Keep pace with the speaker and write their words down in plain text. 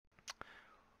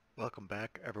Welcome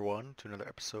back, everyone, to another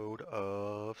episode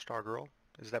of Stargirl.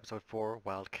 This is episode 4,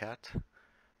 Wildcat.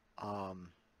 Um,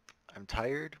 I'm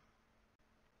tired.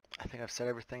 I think I've said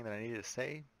everything that I needed to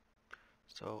say.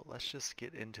 So let's just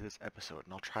get into this episode,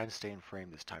 and I'll try to stay in frame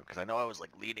this time, because I know I was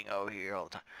like leading out here all the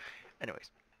time.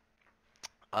 Anyways,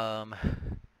 um,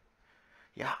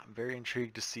 yeah, I'm very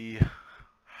intrigued to see.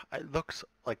 It looks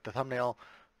like the thumbnail.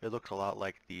 It looks a lot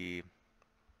like the.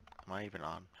 Am I even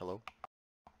on? Hello?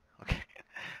 Okay.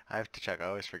 I have to check. I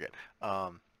always forget.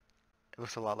 It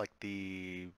looks a lot like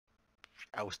the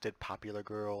ousted popular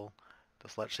girl, the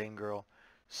slut-shamed girl.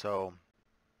 So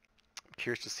I'm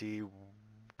curious to see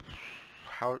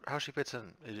how she fits in.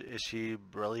 Is she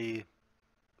really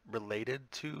related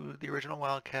to the original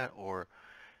Wildcat, or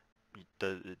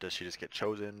does she just get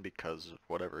chosen because of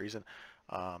whatever reason?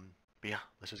 But yeah,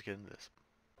 let's just get into this.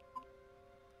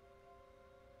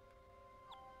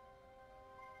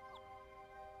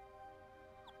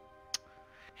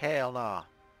 Hell nah.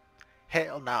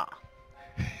 Hell nah.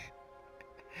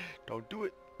 Don't do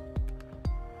it.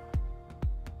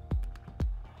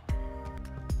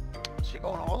 She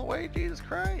going all the way? Jesus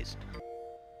Christ.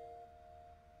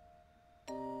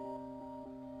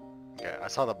 Yeah, I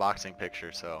saw the boxing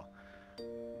picture, so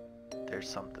there's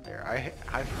something there.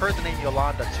 I've heard the name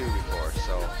Yolanda too before,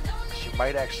 so she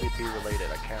might actually be related.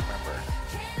 I can't remember.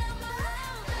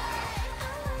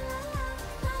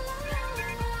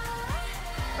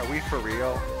 Are we for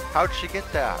real? How'd she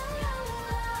get that?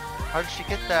 How did she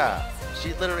get that?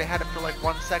 She literally had it for like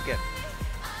 1 second.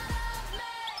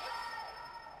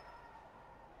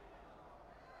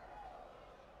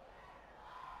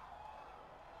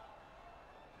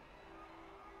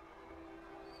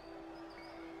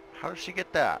 How did she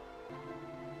get that?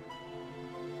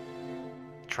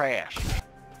 Trash.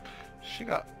 She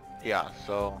got, yeah,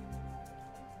 so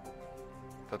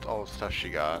that's all the stuff she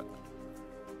got,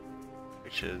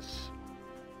 which is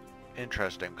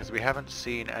interesting because we haven't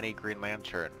seen any Green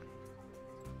Lantern.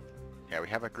 Yeah, we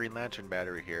have a Green Lantern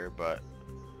battery here, but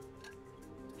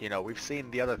you know, we've seen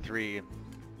the other three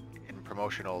in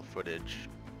promotional footage,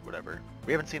 whatever.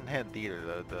 We haven't seen him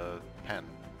either, the pen.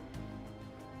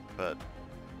 But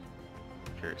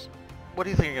curious. What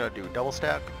do you think you're gonna do? Double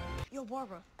stack? Yo,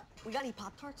 Barbara, we got any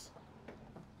Pop-Tarts?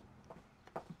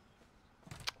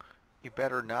 You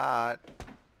better not.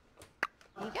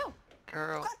 Here you go.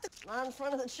 Girl. Not in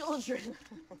front of the children.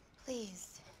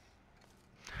 Please.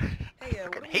 Hey, I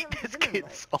what fucking are we hate having for this dinner kid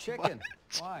tonight? so Chicken.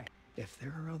 much. Why? If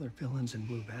there are other villains in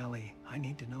Blue Valley, I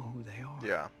need to know who they are.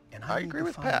 Yeah, And I I need agree to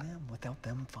with find Pat. them without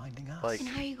them finding us. Like- And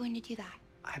how are you going to do that?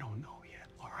 I don't know yet,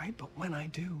 all right? But when I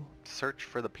do, Search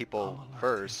for the I'll people alert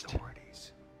first. the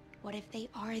authorities. What if they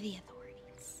are the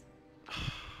authorities?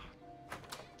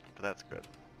 But that's good.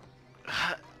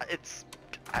 It's,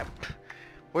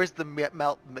 where's the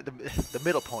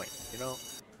middle point? You know,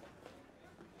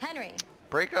 Henry.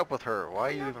 break up with her. Why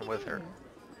are you even with her?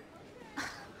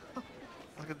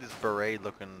 Look at these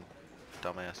beret-looking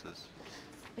dumbasses.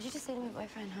 What'd you just say to my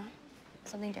boyfriend, huh?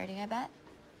 Something dirty, I bet?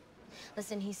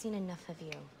 Listen, he's seen enough of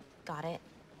you. Got it?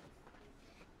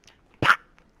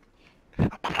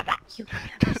 You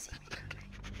never see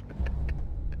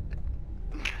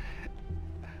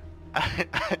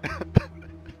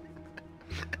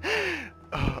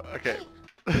Oh, okay.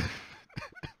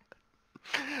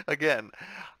 Again,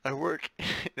 I work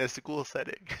in a school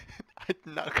setting.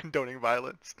 I'm not condoning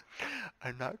violence.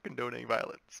 I'm not condoning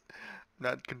violence. I'm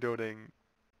not condoning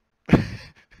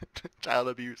child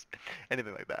abuse,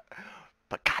 anything like that.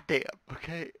 But goddamn,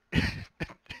 okay?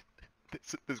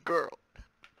 this girl.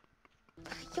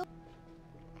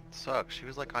 Sucks. She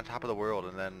was like on top of the world,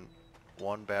 and then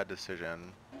one bad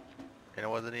decision, and it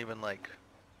wasn't even like.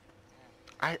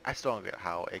 I still don't get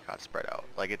how it got spread out.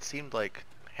 Like, it seemed like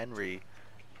Henry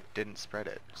didn't spread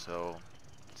it, so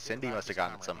Cindy must have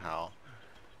gotten it somehow,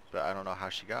 but I don't know how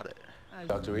she got it.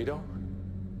 Dr. Ito?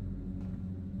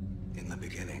 In the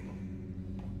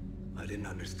beginning, I didn't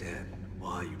understand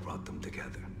why you brought them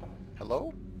together.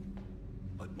 Hello?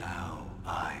 But now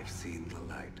I've seen the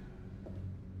light.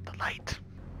 The light.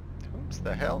 Who's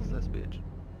the hell's this bitch?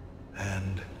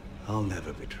 And I'll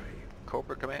never betray you.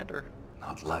 Cobra Commander?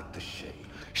 Not like the Shade.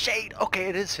 Shade! Okay,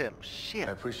 it is him. I Shit.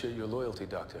 appreciate your loyalty,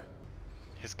 Doctor.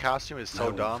 His costume is so I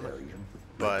won't dumb, fail you, like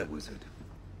but the wizard.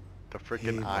 the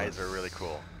freaking He eyes are was- really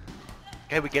cool.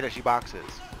 Okay, we get it. She boxes.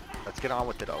 Let's get on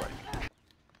with it already.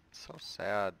 So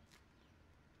sad.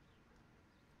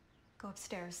 Go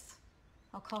upstairs.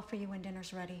 I'll call for you when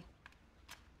dinner's ready.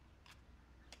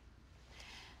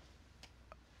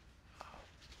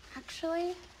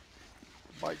 Actually,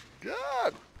 My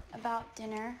God! about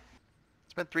dinner.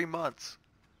 It's been 3 months.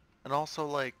 And also,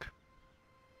 like,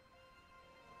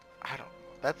 I don't.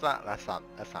 That's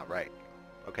not right.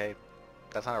 Okay,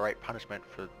 that's not a right punishment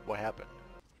for what happened.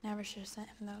 Never should have sent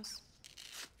him those.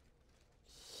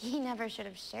 He never should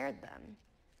have shared them.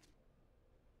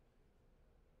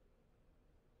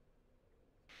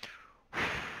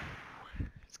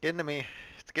 It's getting to me.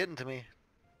 It's getting to me.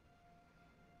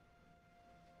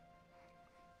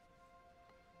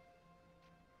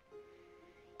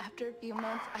 After a few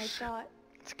months, I thought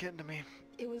It's getting to me.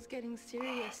 it was getting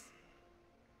serious.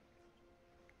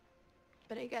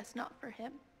 But I guess not for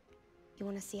him. You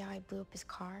want to see how I blew up his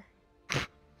car?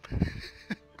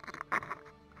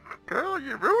 Girl,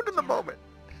 you're ruining the moment.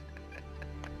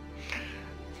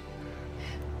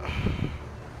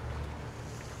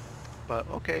 But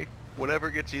okay, whatever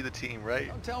gets you the team,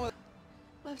 right?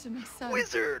 Left him my son.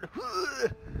 Wizard!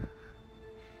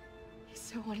 He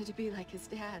so wanted to be like his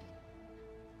dad.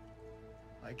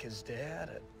 Like his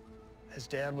dad? His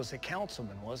dad was a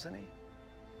councilman, wasn't he?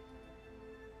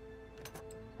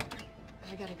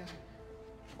 I gotta go.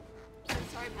 I'm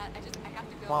sorry, Pat. I have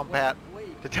to go. Come on, Pat.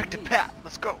 Detective Pat,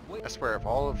 let's go. I swear, if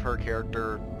all of her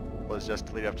character was just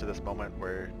to lead up to this moment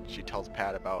where she tells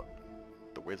Pat about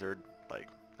the wizard, like,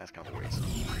 that's kind of a waste.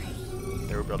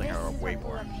 They were building her way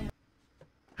more.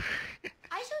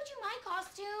 I showed you my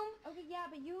costume. Okay, yeah,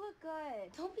 but you look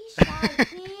good. Don't be shy,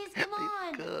 please. Come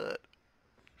on. Good.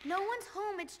 No one's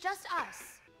home. It's just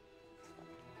us.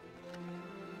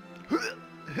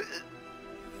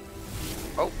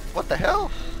 Oh, what the hell?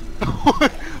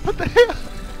 What the hell?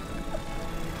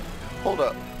 Hold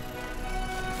up.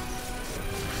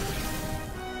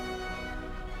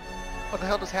 What the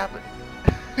hell just happened?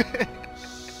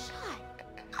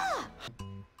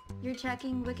 You're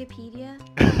checking Wikipedia?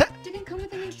 Didn't come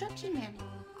with an instruction manual.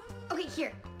 Okay,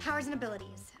 here. Powers and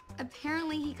abilities.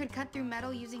 Apparently he could cut through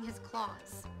metal using his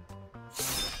claws.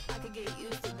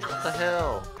 What the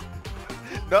hell?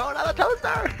 No, not a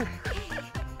toaster!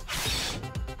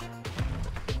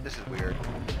 This is weird.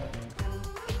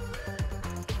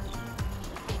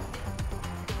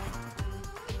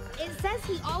 It says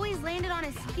he always landed on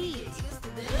his feet.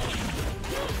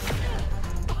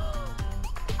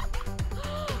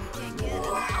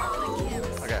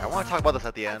 Okay, I want to talk about this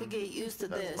at the end. get used to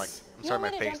this. Like, I'm You sorry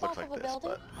want my me to face jump looks off like of a this,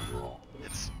 building?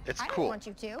 but it's I don't cool. want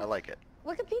you to. I like it.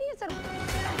 Wikipedia said.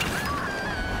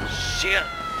 Shit!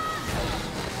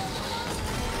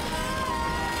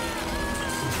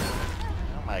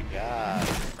 Oh my god.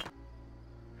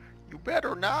 You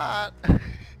better not.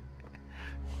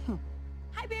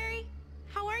 Hi, Barry.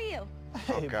 How are you?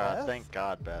 Oh god, thank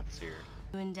God Beth's here.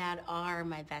 You and Dad are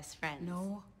my best friends.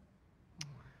 No.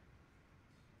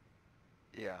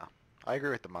 Yeah, I agree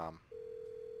with the mom.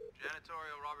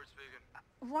 Janitorial, Robert speaking.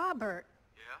 Robert,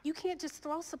 Yeah? you can't just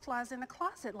throw supplies in the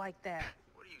closet like that.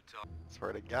 What are you talking?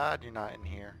 Swear to God you're not in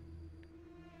here.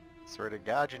 Swear to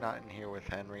God you're not in here with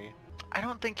Henry. I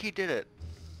don't think he did it.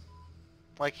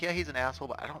 Like, yeah, he's an asshole,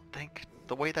 but I don't think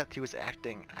the way that he was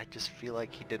acting, I just feel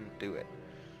like he didn't do it.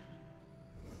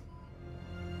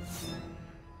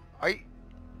 Are you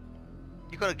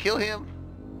gonna kill him?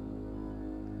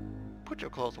 Put your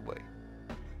clothes away.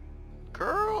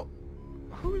 Girl,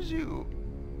 who's you?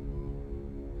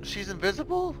 She's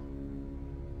invisible?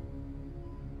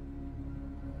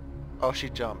 Oh, she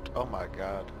jumped. Oh my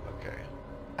god. Okay.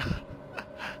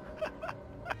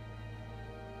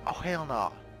 Oh, hell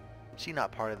no. She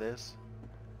not part of this.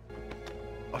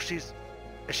 Oh, is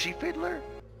she Fiddler?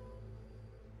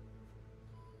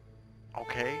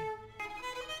 Okay.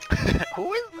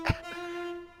 Who is that?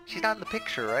 She's not in the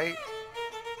picture, right?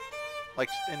 Like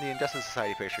in the Injustice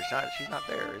Society picture, she's not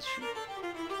there, is she?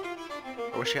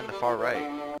 Or was she on the far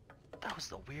right? That was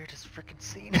the weirdest freaking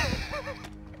scene.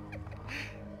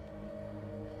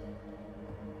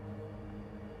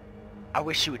 I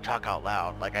wish she would talk out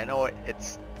loud. Like, I know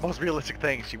it's the most realistic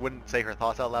thing. She wouldn't say her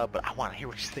thoughts out loud, but I want to hear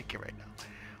what she's thinking right now.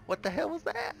 What the hell was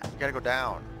that? You gotta go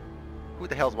down. Who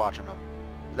the hell's watching them?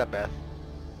 Is that Beth?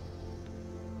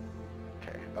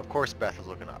 Okay, of course Beth is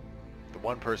looking up. The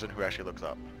one person who actually looks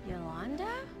up. Yolanda?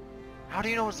 How do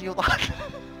you know it's Yolanda?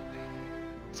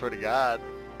 Swear to God.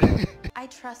 I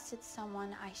trusted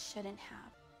someone I shouldn't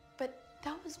have. But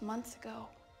that was months ago.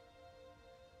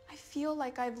 I feel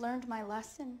like I've learned my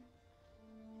lesson.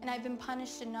 And I've been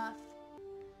punished enough.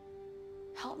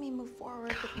 Help me move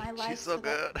forward with my life. She's so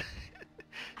that good.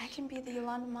 I can be the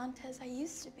Yolanda Montez I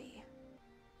used to be.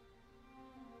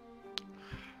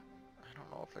 I don't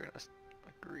know if they're gonna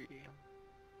agree.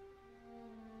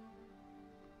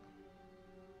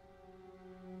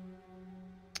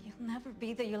 You'll never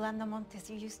be the Yolanda Montes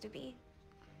you used to be.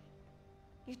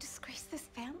 You disgraced this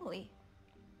family.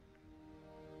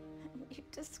 And you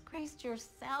disgraced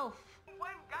yourself.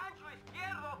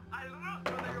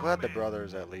 I'm glad the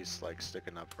brother's at least like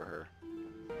sticking up for her.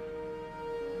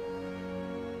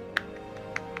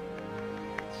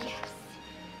 Yes.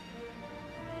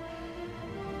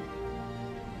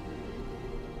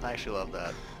 I actually love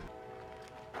that.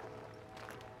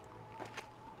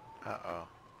 Uh-oh.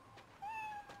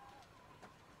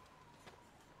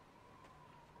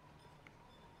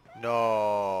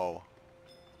 No.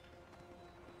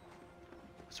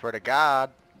 Swear to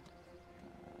God.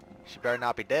 She better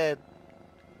not be dead.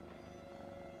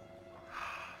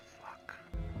 Fuck.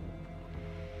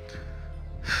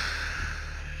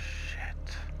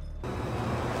 Shit.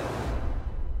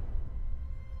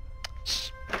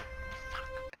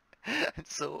 I'm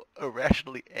so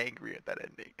irrationally angry at that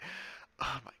ending.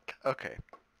 Oh my God. Okay.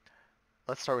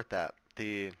 Let's start with that.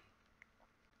 God.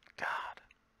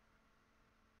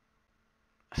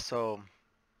 So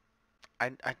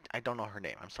I don't know her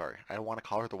name. I'm sorry. I don't want to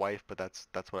call her the wife, but that's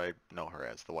what I know her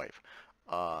as, the wife.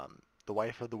 The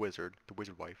wife of the wizard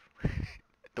wife,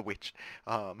 the witch.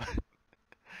 Um,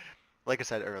 like I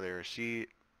said earlier, the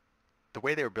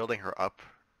way they were building her up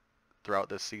throughout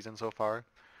this season so far,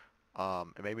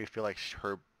 it made me feel like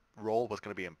her role was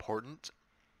going to be important.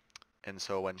 And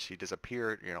so when she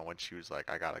disappeared, when she was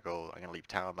like, I gotta go, I'm gonna leave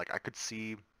town, like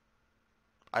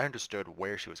I understood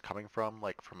where she was coming from,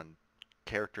 like from a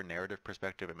character narrative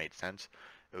perspective, it made sense.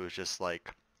 It was just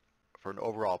like, for an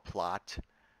overall plot,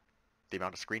 the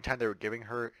amount of screen time they were giving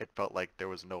her, it felt like there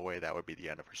was no way that would be the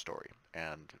end of her story.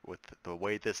 And with the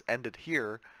way this ended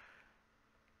here,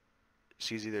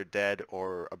 she's either dead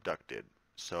or abducted.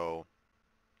 So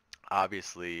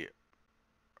obviously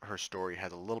her story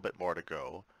has a little bit more to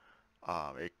go.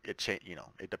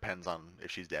 It depends on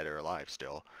if she's dead or alive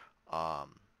still.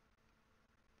 Um,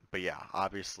 but yeah,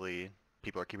 obviously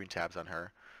people are keeping tabs on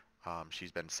her.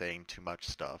 She's been saying too much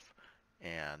stuff,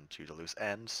 and she was a loose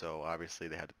end, so obviously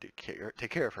they had to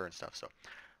take care of her and stuff. So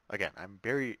again, I'm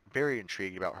very, very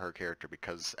intrigued about her character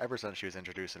because ever since she was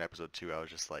introduced in episode 2, I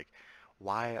was just like,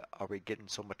 why are we getting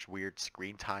so much weird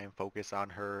screen time focus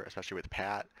on her, especially with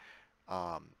Pat?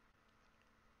 Um,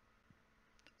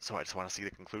 so I just want to see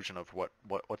the conclusion of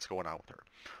what's going on with her.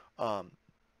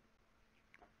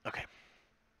 Okay,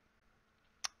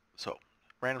 so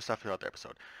random stuff throughout the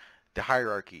episode. The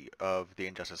hierarchy of the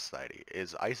Injustice Society.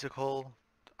 Is Icicle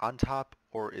on top,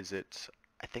 or is it,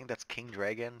 I think that's King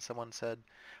Dragon, someone said.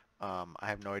 I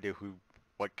have no idea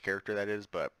what character that is,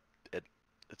 but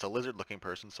it's a lizard-looking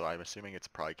person, so I'm assuming it's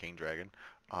probably King Dragon.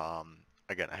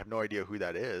 Again, I have no idea who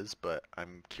that is, but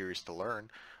I'm curious to learn.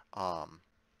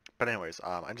 But anyways,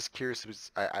 I'm just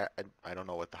curious. I don't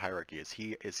know what the hierarchy is.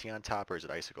 Is he on top, or is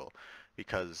it Icicle?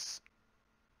 Because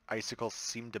Icicle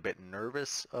seemed a bit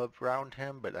nervous around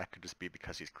him, but that could just be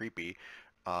because he's creepy.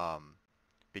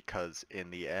 Because in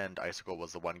the end, Icicle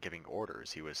was the one giving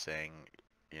orders. He was saying,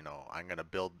 I'm going to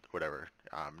build whatever.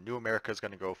 New America is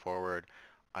going to go forward.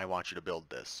 I want you to build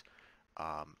this.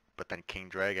 But then King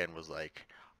Dragon was like,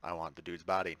 I want the dude's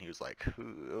body. And he was like,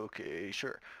 okay,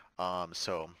 sure.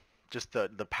 So just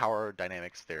the power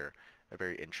dynamics there are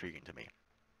very intriguing to me.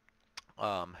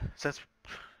 Since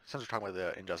we're talking about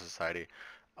the Injustice Society,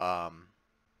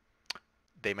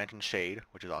 they mentioned Shade,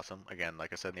 which is awesome. Again,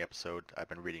 like I said in the episode, I've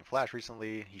been reading Flash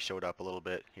recently. He showed up a little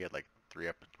bit. He had like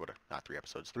not 3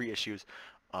 episodes, 3 issues.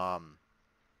 And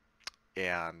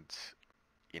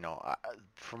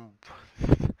from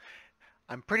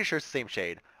I'm pretty sure it's the same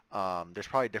Shade. There's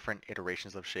probably different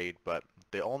iterations of Shade, but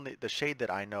the Shade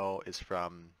that I know is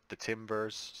from the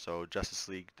Timverse, so Justice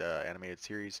League, the animated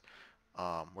series,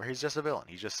 where he's just a villain.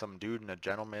 He's just some dude in a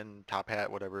gentleman, top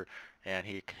hat, whatever, and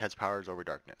he has powers over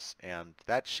darkness. And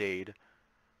that Shade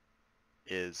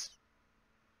is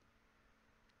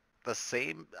the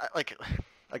same, like,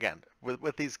 again,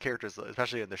 with these characters,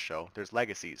 especially in this show, there's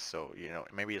legacies, so,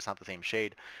 maybe it's not the same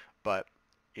Shade, but,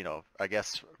 I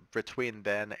guess between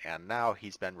then and now,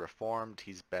 he's been reformed,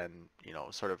 he's been,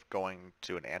 sort of going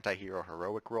to an anti-hero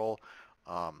heroic role,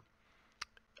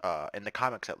 in the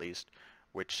comics at least,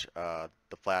 which the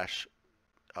Flash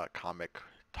comic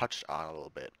touched on a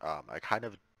little bit.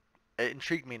 It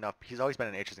intrigued me enough. He's always been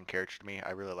an interesting character to me.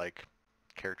 I really like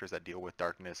characters that deal with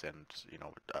darkness and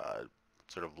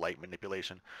sort of light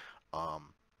manipulation.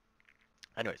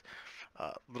 Anyways,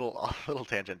 little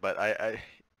tangent, but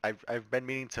I've been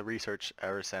meaning to research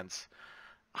ever since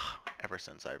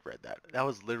I've read that. That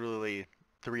was literally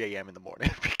 3 a.m. in the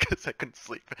morning because I couldn't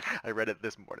sleep. I read it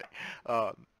this morning.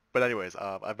 But anyways,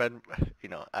 I've been,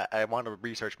 I want to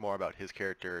research more about his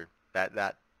character,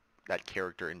 that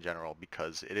character in general,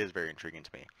 because it is very intriguing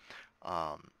to me.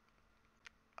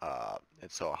 And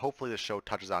so hopefully the show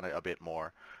touches on it a bit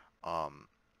more.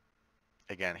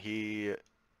 again, you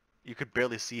could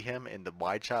barely see him in the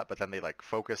wide shot, but then they like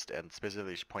focused and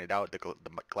specifically pointed out the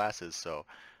glasses. So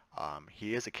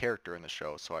he is a character in the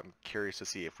show. So I'm curious to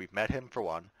see if we've met him for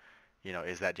one.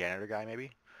 Is that janitor guy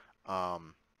maybe,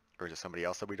 or is it somebody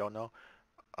else that we don't know?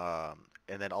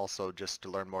 And then also just to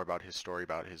learn more about his story,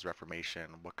 about his reformation,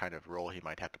 what kind of role he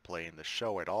might have to play in the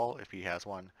show at all, if he has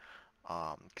one.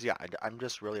 Because yeah, I'm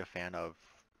just really a fan of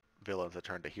villains that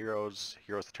turn to heroes,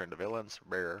 heroes that turn to villains.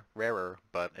 Rarer,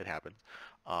 but it happens.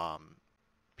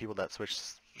 People that switch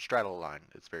straddle the line.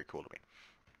 It's very cool to me.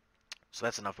 So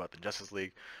that's enough about the Justice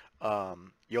League.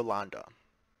 Yolanda.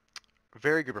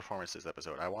 Very good performance this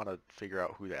episode. I want to figure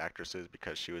out who the actress is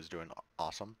because she was doing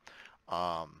awesome.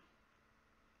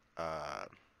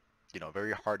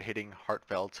 Very hard-hitting,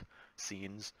 heartfelt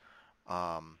scenes.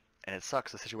 And it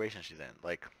sucks the situation she's in.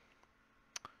 Like,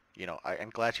 I'm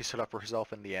glad she stood up for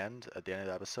herself in the end, at the end of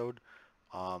the episode.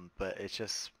 But it's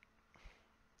just,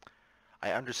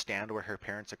 I understand where her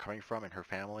parents are coming from and her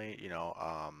family.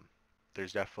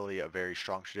 There's definitely a very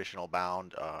strong traditional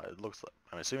bound. It looks like,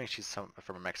 I'm assuming she's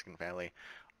from a Mexican family.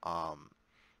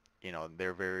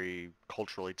 They're very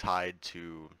culturally tied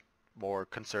to more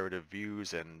conservative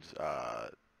views and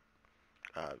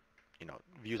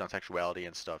views on sexuality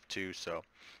and stuff too. So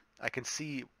I can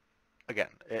see, again,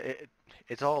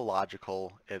 it's all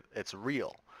logical. It's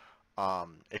real.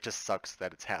 It just sucks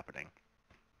that it's happening.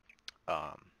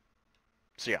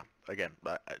 So yeah, again,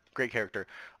 great character.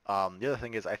 The other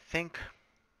thing is, I think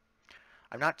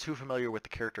I'm not too familiar with the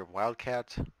character of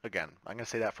Wildcat. Again, I'm gonna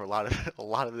say that for a lot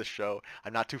of this show.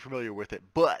 I'm not too familiar with it,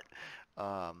 but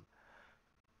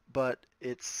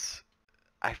it's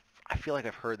I feel like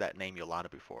I've heard that name Yolanda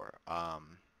before. I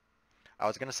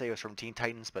was gonna say it was from Teen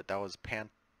Titans, but that was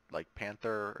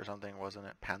Panther or something, wasn't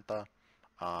it? Pantha.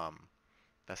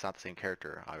 That's not the same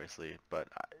character, obviously, but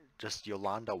just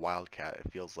Yolanda Wildcat.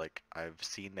 It feels like I've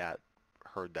seen that,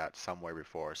 heard that somewhere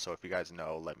before. So if you guys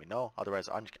know, let me know. Otherwise,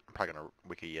 I'm probably gonna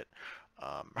wiki it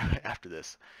after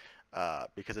this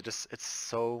because it's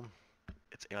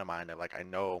in my mind. Like I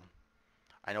know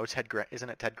Ted Grant, isn't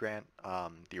it Ted Grant,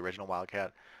 the original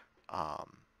Wildcat,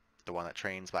 the one that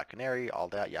trains Black Canary, all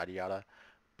that yada yada.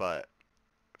 But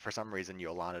for some reason,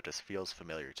 Yolanda just feels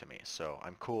familiar to me. So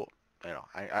I'm cool.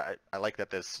 I like that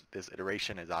this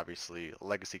iteration is obviously a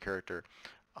legacy character,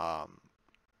 and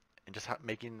just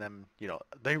making them,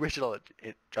 the original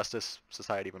Justice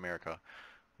Society of America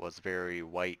was very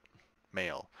white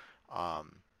male,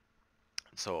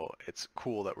 so it's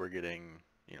cool that we're getting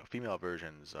female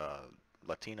versions,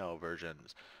 Latino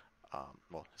versions,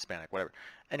 Hispanic, whatever.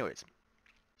 Anyways,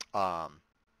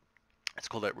 it's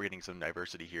cool that we're getting some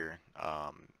diversity here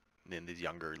in these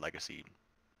younger legacy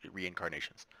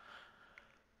reincarnations.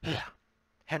 Yeah,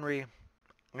 Henry, I'm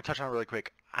gonna touch on it really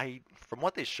quick. From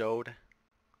what they showed,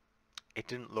 it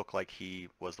didn't look like he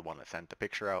was the one that sent the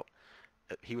picture out.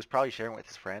 He was probably sharing with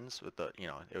his friends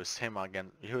it was him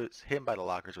again. It was him by the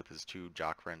lockers with his two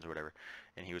jock friends or whatever,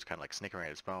 and he was kind of like snickering at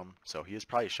his phone. So he was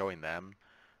probably showing them,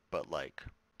 but like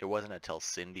it wasn't until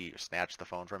Cindy snatched the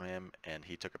phone from him and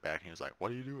he took it back and he was like,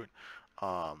 "What are you doing?"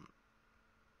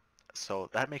 So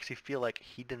that makes me feel like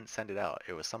he didn't send it out.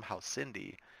 It was somehow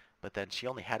Cindy, but then she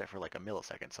only had it for like a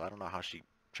millisecond, so I don't know how she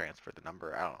transferred the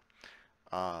number. I don't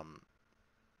know.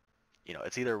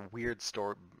 It's either weird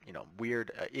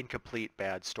incomplete,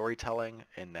 bad storytelling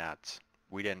in that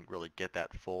we didn't really get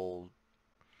that full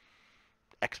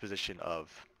exposition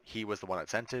of he was the one that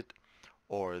sent it,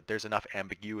 or there's enough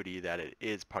ambiguity that it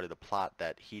is part of the plot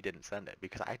that he didn't send it,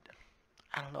 because I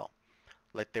don't know.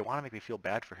 Like, they want to make me feel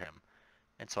bad for him,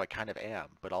 and so I kind of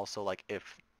am, but also, like,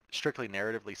 if strictly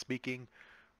narratively speaking,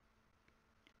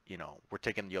 we're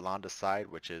taking Yolanda's side,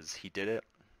 which is he did it,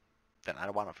 then I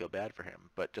don't want to feel bad for him.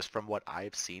 But just from what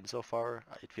I've seen so far,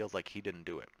 it feels like he didn't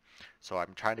do it. So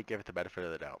I'm trying to give it the benefit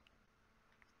of the doubt.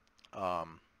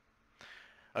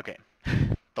 Okay,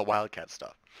 the Wildcat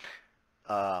stuff.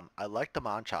 I like the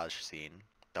montage scene.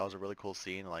 That was a really cool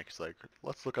scene. Like, it's like,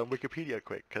 let's look on Wikipedia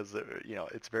quick, because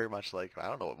it's very much like, I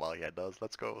don't know what Wildcat does.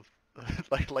 Let's go.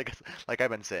 like I've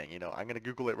been saying, I'm gonna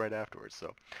Google it right afterwards.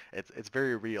 So it's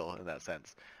very real in that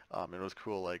sense. It was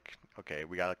cool. Like, okay,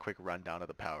 we got a quick rundown of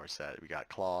the power set. We got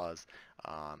claws.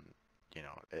 We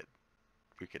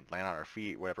can land on our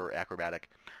feet, whatever, acrobatic.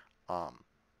 That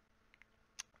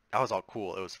was all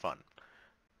cool. It was fun.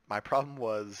 My problem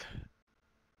was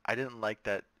I didn't like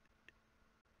that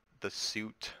the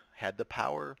suit had the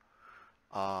power,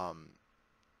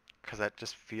 because that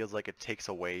just feels like it takes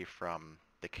away from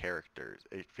the characters.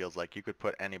 It feels like you could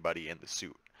put anybody in the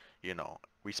suit.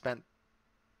 We spent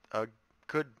a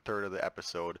good third of the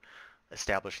episode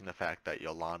establishing the fact that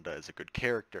Yolanda is a good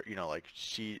character, you know, like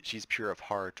she's pure of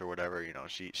heart or whatever, you know,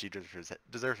 she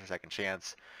deserves her second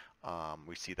chance.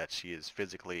 We see that she is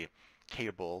physically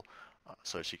capable,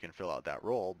 so she can fill out that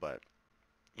role, but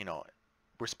you know,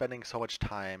 we're spending so much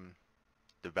time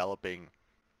developing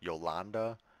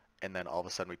Yolanda, and then all of a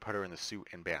sudden we put her in the suit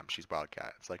and bam, she's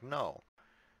Wildcat. It's like, no.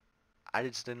 I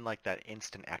just didn't like that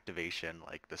instant activation,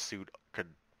 like the suit could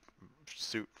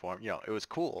suit form, you know, it was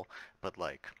cool, but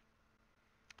like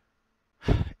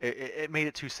it made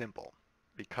it too simple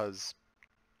because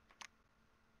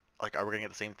like are we gonna get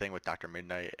the same thing with Dr.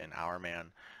 Midnight and Our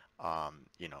Man?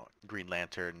 You know, Green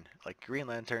Lantern, like Green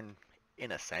Lantern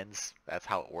in a sense, that's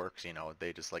how it works, you know,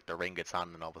 they just like the ring gets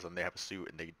on and all of a sudden they have a suit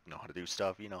and they know how to do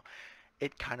stuff, you know.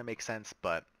 It kind of makes sense,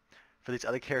 but for these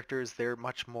other characters, they're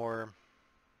much more,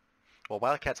 well,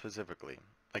 Wildcat specifically,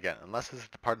 again, unless this is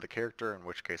the part of the character, in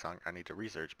which case I need to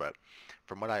research, but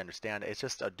from what I understand, it's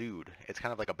just a dude. It's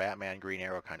kind of like a Batman, Green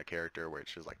Arrow kind of character, where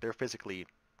it's just like they're physically,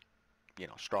 you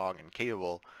know, strong and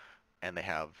capable, and they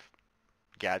have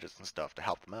gadgets and stuff to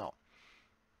help them out.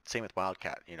 Same with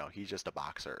Wildcat, you know, he's just a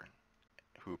boxer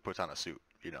who puts on a suit,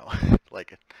 you know.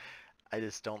 Like, I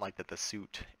just don't like that the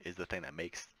suit is the thing that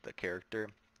makes the character,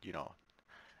 you know.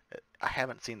 I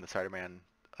haven't seen the Spider-Man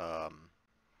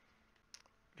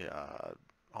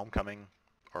Homecoming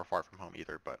or Far From Home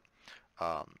either, but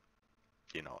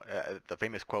you know, the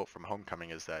famous quote from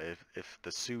Homecoming is that if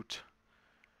the suit,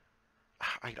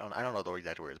 I don't know the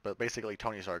exact words, but basically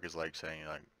Tony Stark is like saying,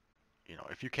 like, you know,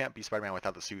 if you can't be Spider-Man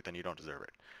without the suit, then you don't deserve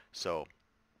it. So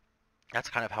that's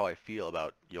kind of how I feel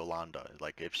about Yolanda.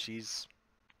 Like, if she's,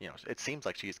 you know, it seems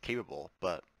like she's capable,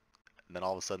 but then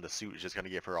all of a sudden the suit is just going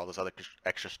to give her all this other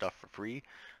extra stuff for free.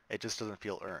 It just doesn't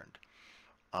feel earned.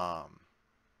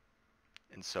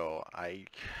 And so I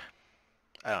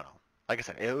don't know. Like I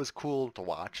said, it was cool to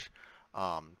watch.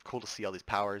 Cool to see all these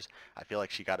powers. I feel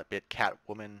like she got a bit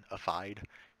Catwoman-ified.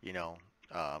 You know,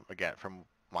 again, from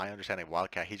my understanding of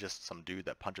Wildcat, he's just some dude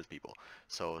that punches people.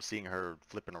 So seeing her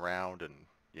flipping around and,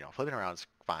 you know, flipping around is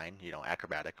fine, you know,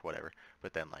 acrobatic, whatever.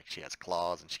 But then, like, she has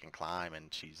claws and she can climb and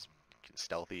she's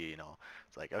stealthy, you know.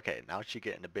 It's like, okay, now she's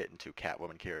getting a bit into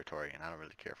Catwoman territory, and I don't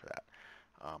really care for that.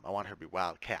 I want her to be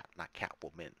Wildcat, not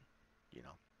Catwoman, you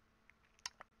know.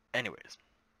 Anyways,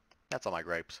 that's all my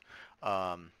gripes.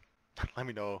 Let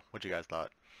me know what you guys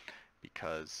thought,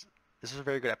 because this is a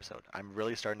very good episode. I'm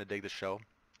really starting to dig the show.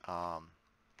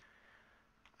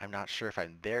 I'm not sure if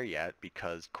I'm there yet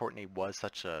because Courtney was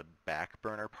such a back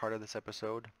burner part of this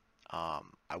episode. I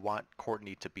want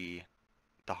Courtney to be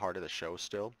the heart of the show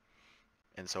still,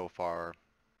 and so far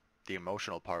the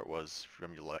emotional part was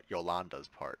from Yolanda's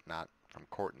part, not from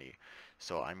Courtney.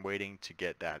 So I'm waiting to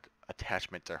get that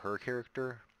attachment to her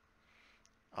character.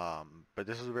 But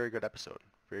this is a very good episode.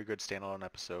 Very good standalone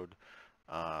episode.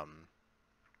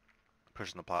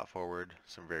 Pushing the plot forward.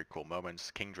 Some very cool moments.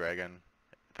 King Dragon,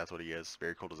 that's what he is.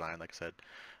 Very cool design, like I said.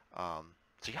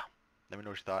 So yeah, let me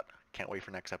know what you thought. Can't wait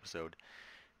for next episode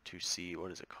to see,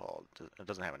 what is it called? It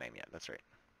doesn't have a name yet, that's right.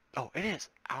 Oh, it is!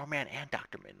 Our Man and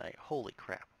Dr. Midnight. Holy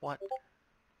crap, what?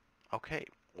 Okay,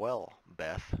 well,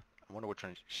 Beth. I wonder which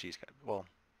one she's got. Well,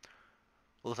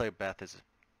 looks like Beth is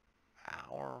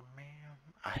Our Man.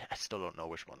 I still don't know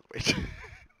which one's which.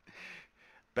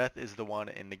 Beth is the one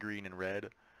in the green and red,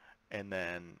 and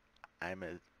then hey,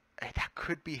 that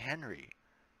could be Henry.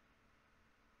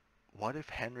 What if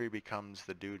Henry becomes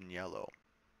the dude in yellow?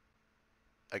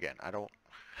 Again, I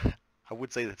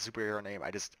would say the superhero name,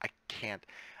 I can't.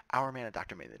 Our Man and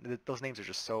Dr. Midnight, those names are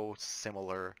just so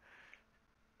similar,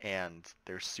 and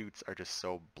their suits are just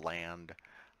so bland.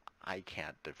 I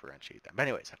can't differentiate them. But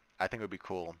anyways, I think it would be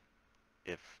cool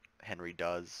if Henry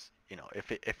does, you know,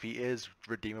 if he is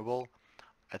redeemable,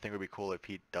 I think it would be cool if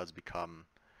he does become,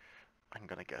 I'm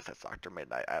gonna guess that's Dr.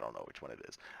 Midnight. I don't know which one it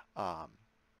is,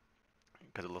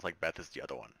 because it looks like Beth is the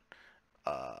other one.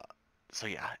 So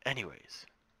yeah. Anyways,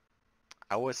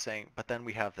 I was saying, but then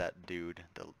we have that dude,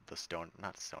 the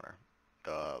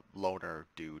loner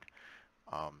dude.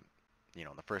 You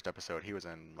know, in the first episode, he was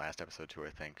in last episode too, I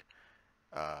think.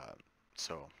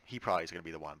 So he probably is gonna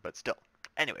be the one, but still.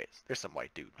 Anyways, there's some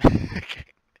white dude.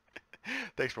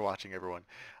 Thanks for watching, everyone.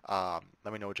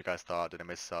 Let me know what you guys thought. Did I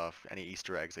miss stuff? Any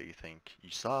Easter eggs that you think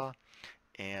you saw?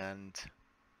 And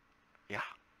yeah,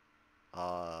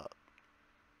 I'm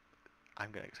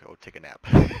gonna go take a nap.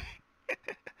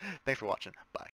 Thanks for watching. Bye.